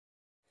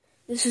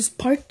This is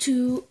part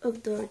 2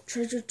 of the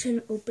treasure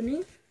tin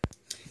opening.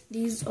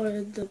 These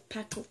are the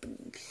pack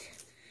openings.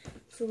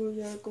 So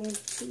we are going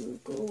to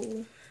go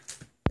in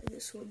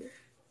this order.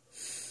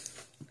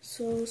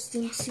 So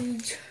Steam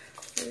Siege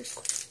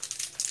first.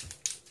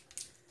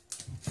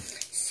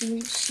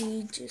 Steam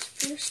Siege is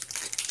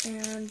first,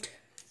 and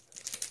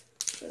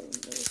I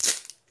don't know.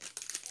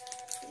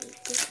 There we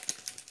go.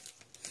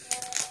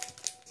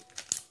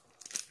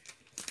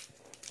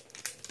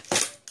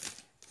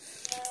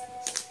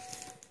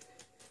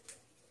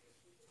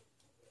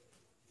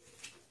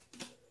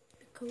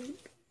 Code.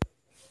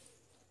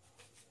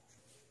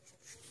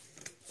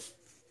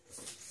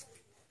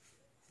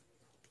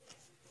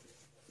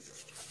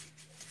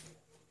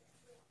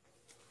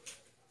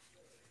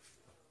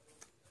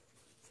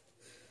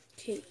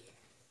 Okay,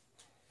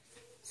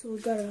 so we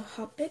got a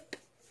hot pick,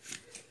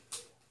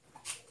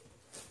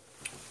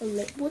 a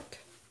Litwood,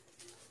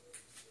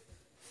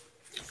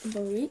 a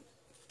Barreet,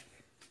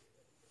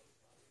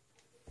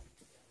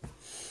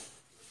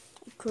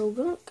 a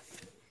Krogunk,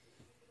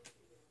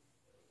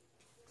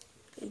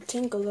 a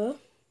Tingler,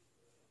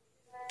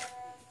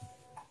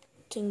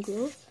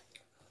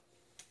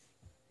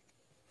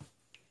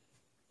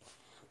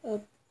 a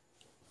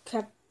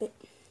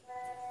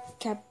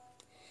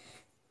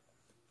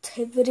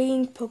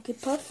Captivating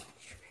Pokepuff,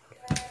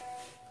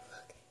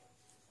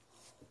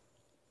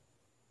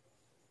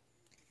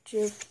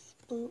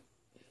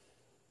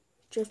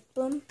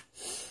 Drifblim,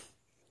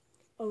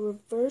 a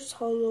Reverse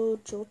Hollow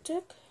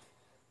Joltik,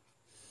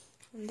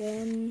 and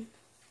then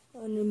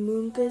an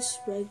Amoonguss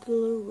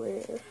regular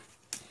rare.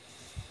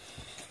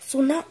 So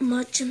not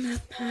much in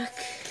that pack.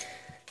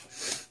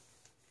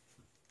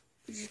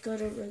 We just got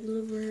a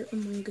regular rare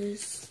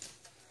Amoonguss.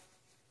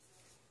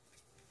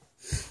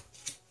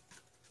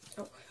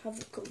 Oh, I have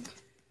the code.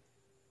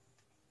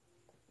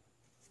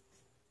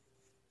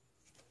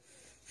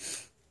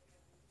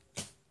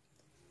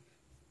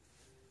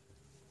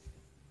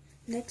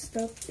 Next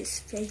up is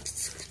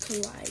Fates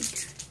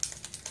Collide.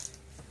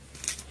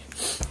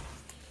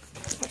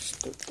 I should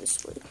do it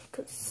this way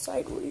because it's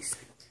sideways.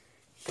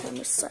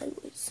 Camera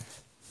sideways.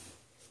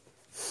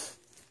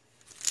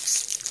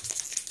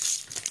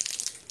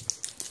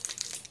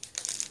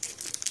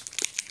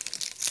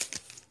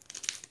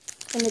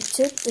 And a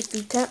tip, if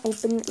you can't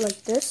open it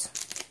like this,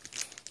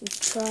 you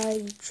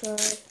try.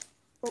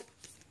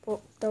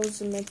 Oh, that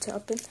wasn't meant to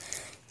happen.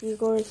 You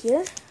go right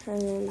here,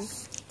 and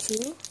there's 2,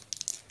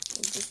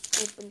 and just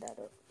open that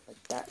up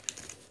like that.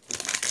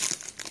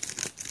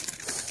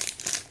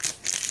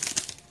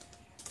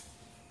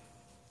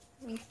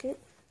 Okay.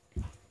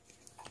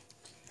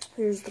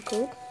 Here's the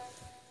code.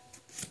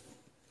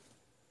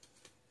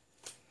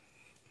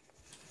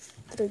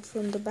 Thread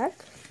from the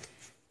back.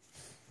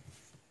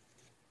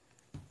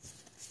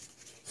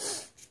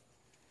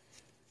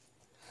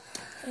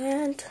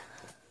 And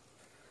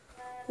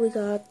we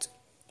got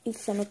a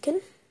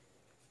Fennekin,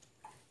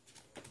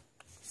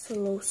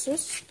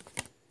 Solosis,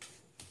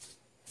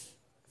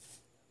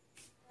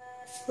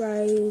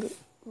 Railu,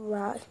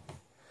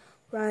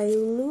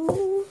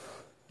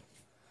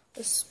 a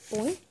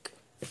Spoink,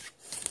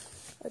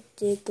 a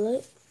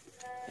Diglett,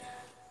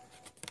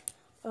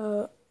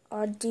 a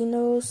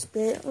Ardino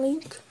Spirit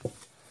Link,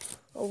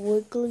 a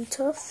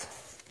Wigglytuff,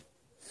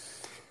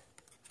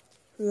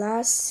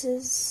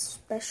 Lass's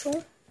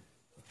Special,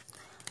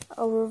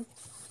 a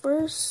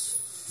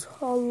Reverse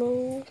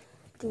Hollow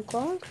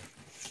Dugong,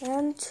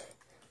 and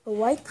a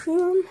White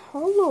Kyurem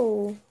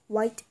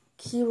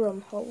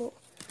Hollow.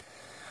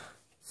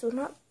 So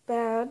not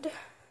bad,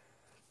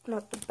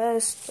 not the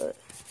best, but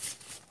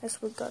that's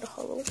what got a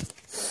hollow.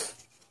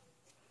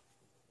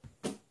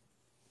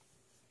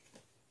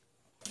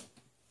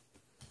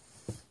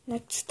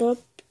 Next up,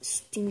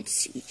 Steam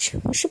Siege.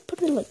 We should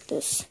put it like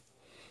this.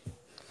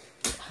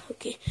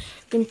 Okay,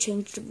 I'm gonna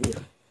change the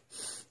view.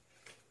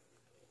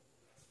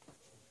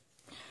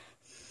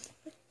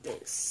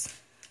 This.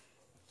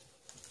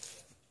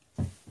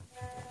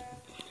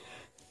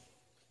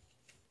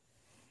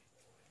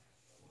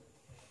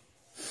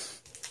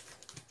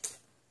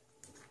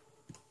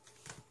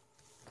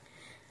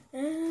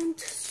 And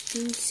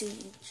Steam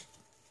Siege.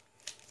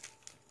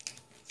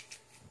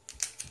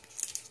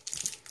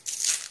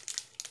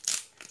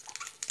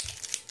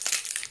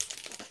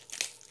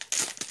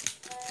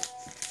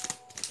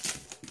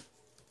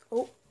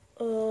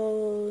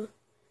 Oh,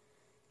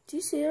 do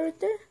you see it right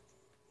there?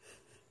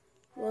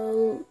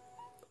 Well,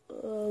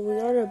 we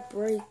got a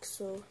break,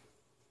 so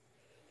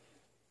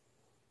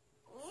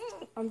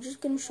I'm just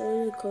gonna show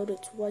you the code.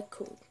 It's white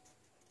code.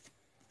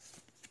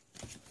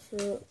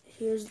 So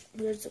here's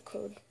the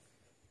code.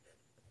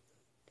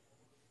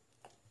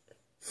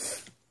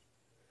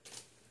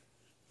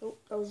 Oh,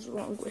 that was the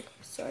wrong way.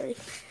 Sorry.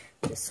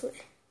 This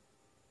way.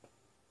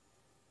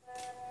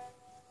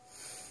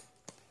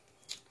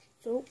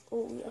 So,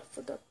 oh yeah, I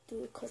forgot to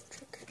do a card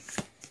trick.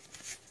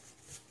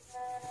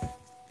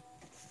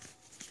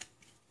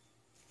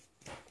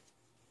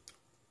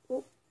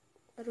 Oh,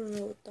 I don't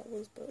know what that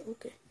was, but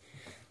okay.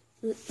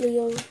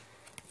 Leo,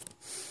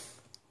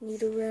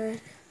 Nidoran,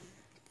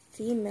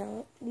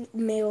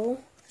 male,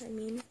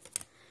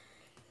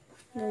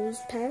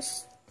 Nose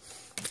Pass,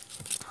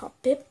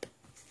 Hoppip,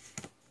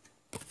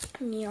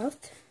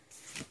 Meowth,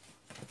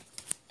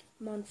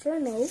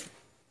 Monferno,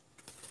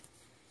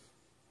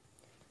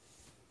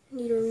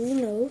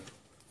 Nidorino,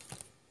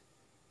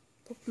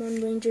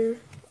 Pokemon Ranger.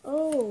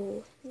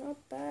 Oh, not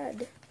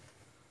bad.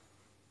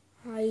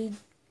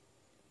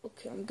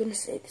 Okay, I'm gonna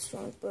say this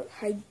wrong, but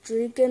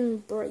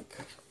Hydreigon Break.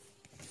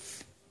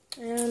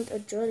 And a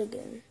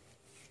Druddigon.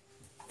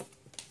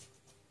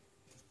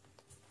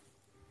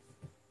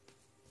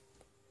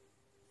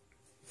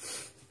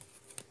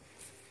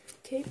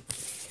 Okay.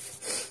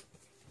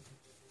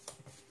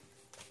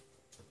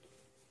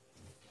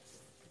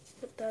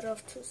 Put that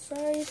off to the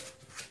side.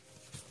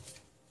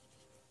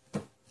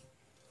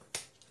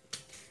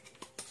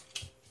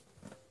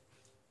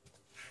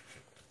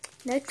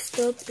 Next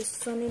up is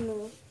Sun and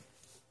Moon.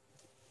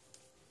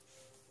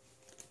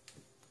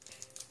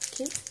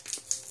 Okay.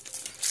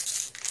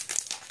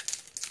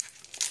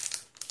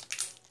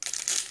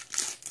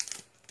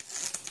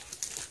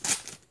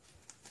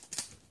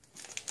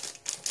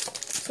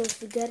 So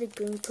if we get a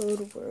green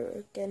code,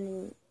 we're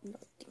getting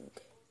nothing.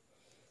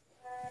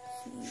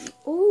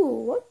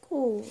 Oh, what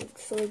code?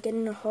 So we're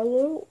getting a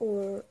holo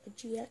or a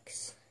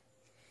GX.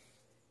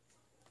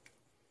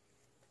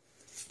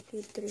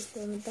 Okay,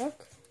 3 on the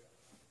back.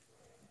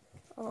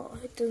 Oh,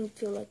 it doesn't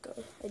feel like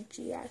a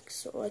GX,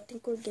 so I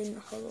think we're getting a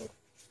holo.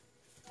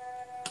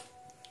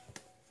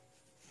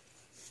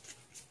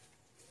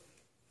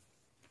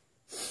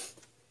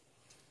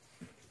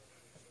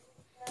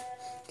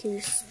 Okay,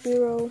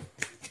 Spearow,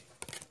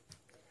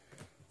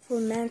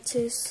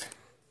 Formantis,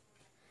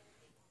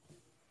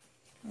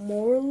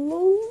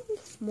 Morlo,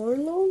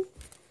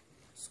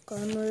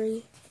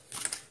 Skarmory,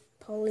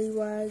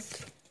 Poliwag.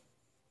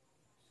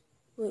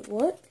 Wait,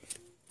 what?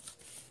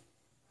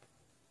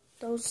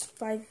 That was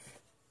 5.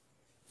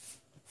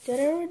 Did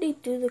I already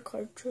do the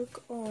card trick?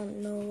 Oh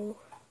no,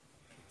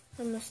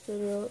 I messed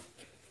it up.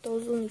 That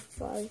was only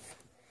 5.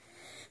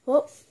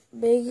 Well,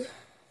 big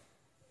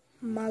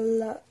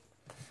Malasada,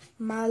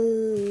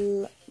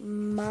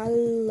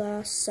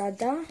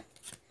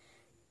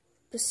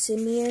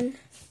 Passimian,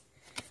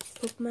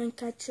 Pokemon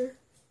Catcher,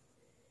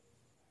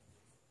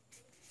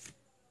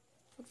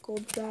 a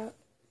Golbat.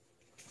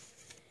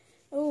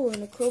 Oh,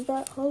 and a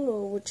Crobat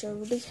Holo, which I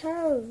already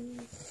have.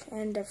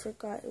 And I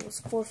forgot it was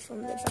 4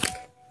 from the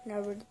back.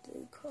 Now we're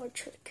the card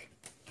trick.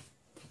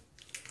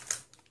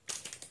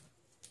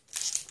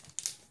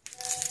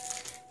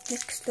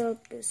 Next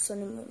up is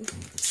Sun and Moon.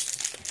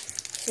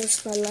 So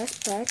it's my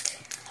last pack.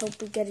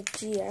 Hope we get a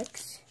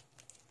GX.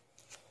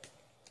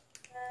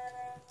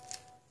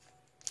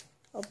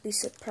 I'll be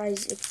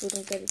surprised if we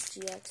don't get a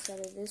GX out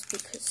of this,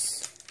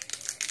 because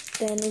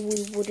then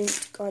we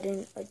wouldn't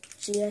gotten a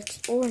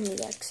GX or an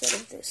EX out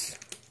of this.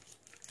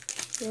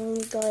 We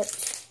only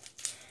got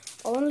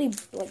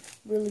like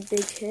really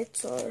big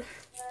hits are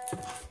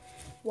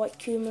White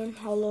Cumin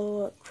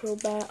Holo,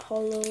 Crobat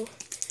Holo,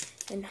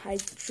 and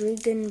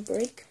Hydreigon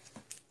Break,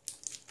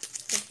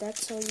 if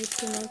that's how you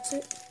pronounce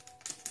it.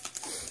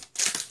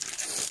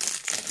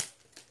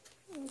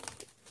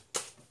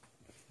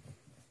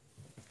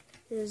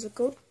 Here's a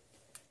code.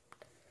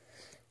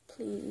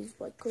 Please,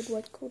 white code,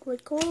 white code,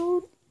 white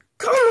code.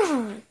 Come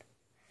on!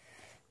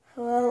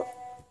 Well,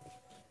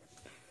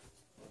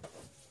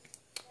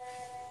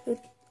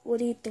 what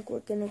do you think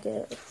we're gonna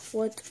get?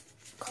 What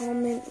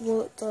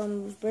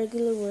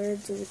regular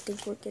words do you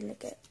think we're gonna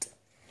get?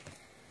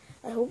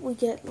 I hope we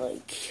get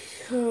like,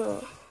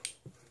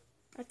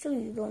 actually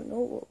we don't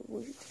know what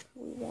we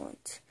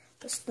want.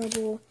 A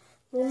Snubble,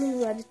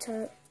 Rolling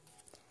Rattata,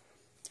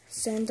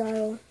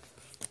 Sandile,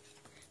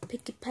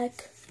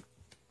 Pikipek,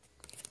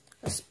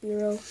 a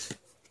Spearow,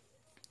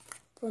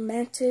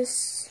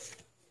 Formantis.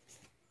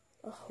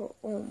 Oh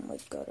my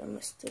god, I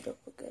messed it up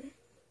again.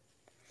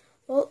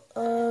 Well,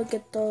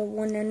 get the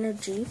 1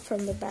 energy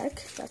from the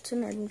back. That's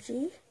an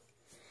energy.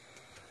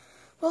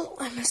 Well,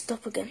 I messed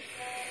up again.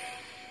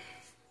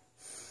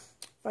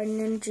 Find an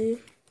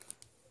energy.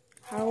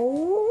 How?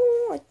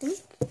 I think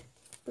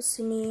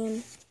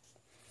Passimian,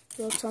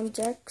 Rotom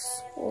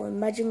Dex. Or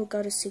imagine we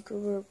got a secret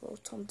rare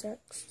Rotom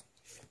Dex.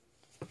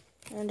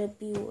 And a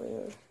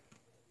Beware.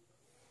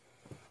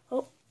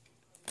 Oh,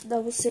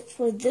 that was it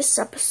for this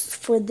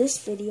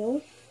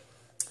video.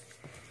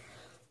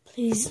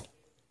 Please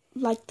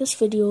like this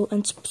video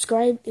and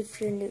subscribe if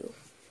you're new.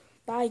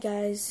 Bye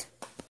guys.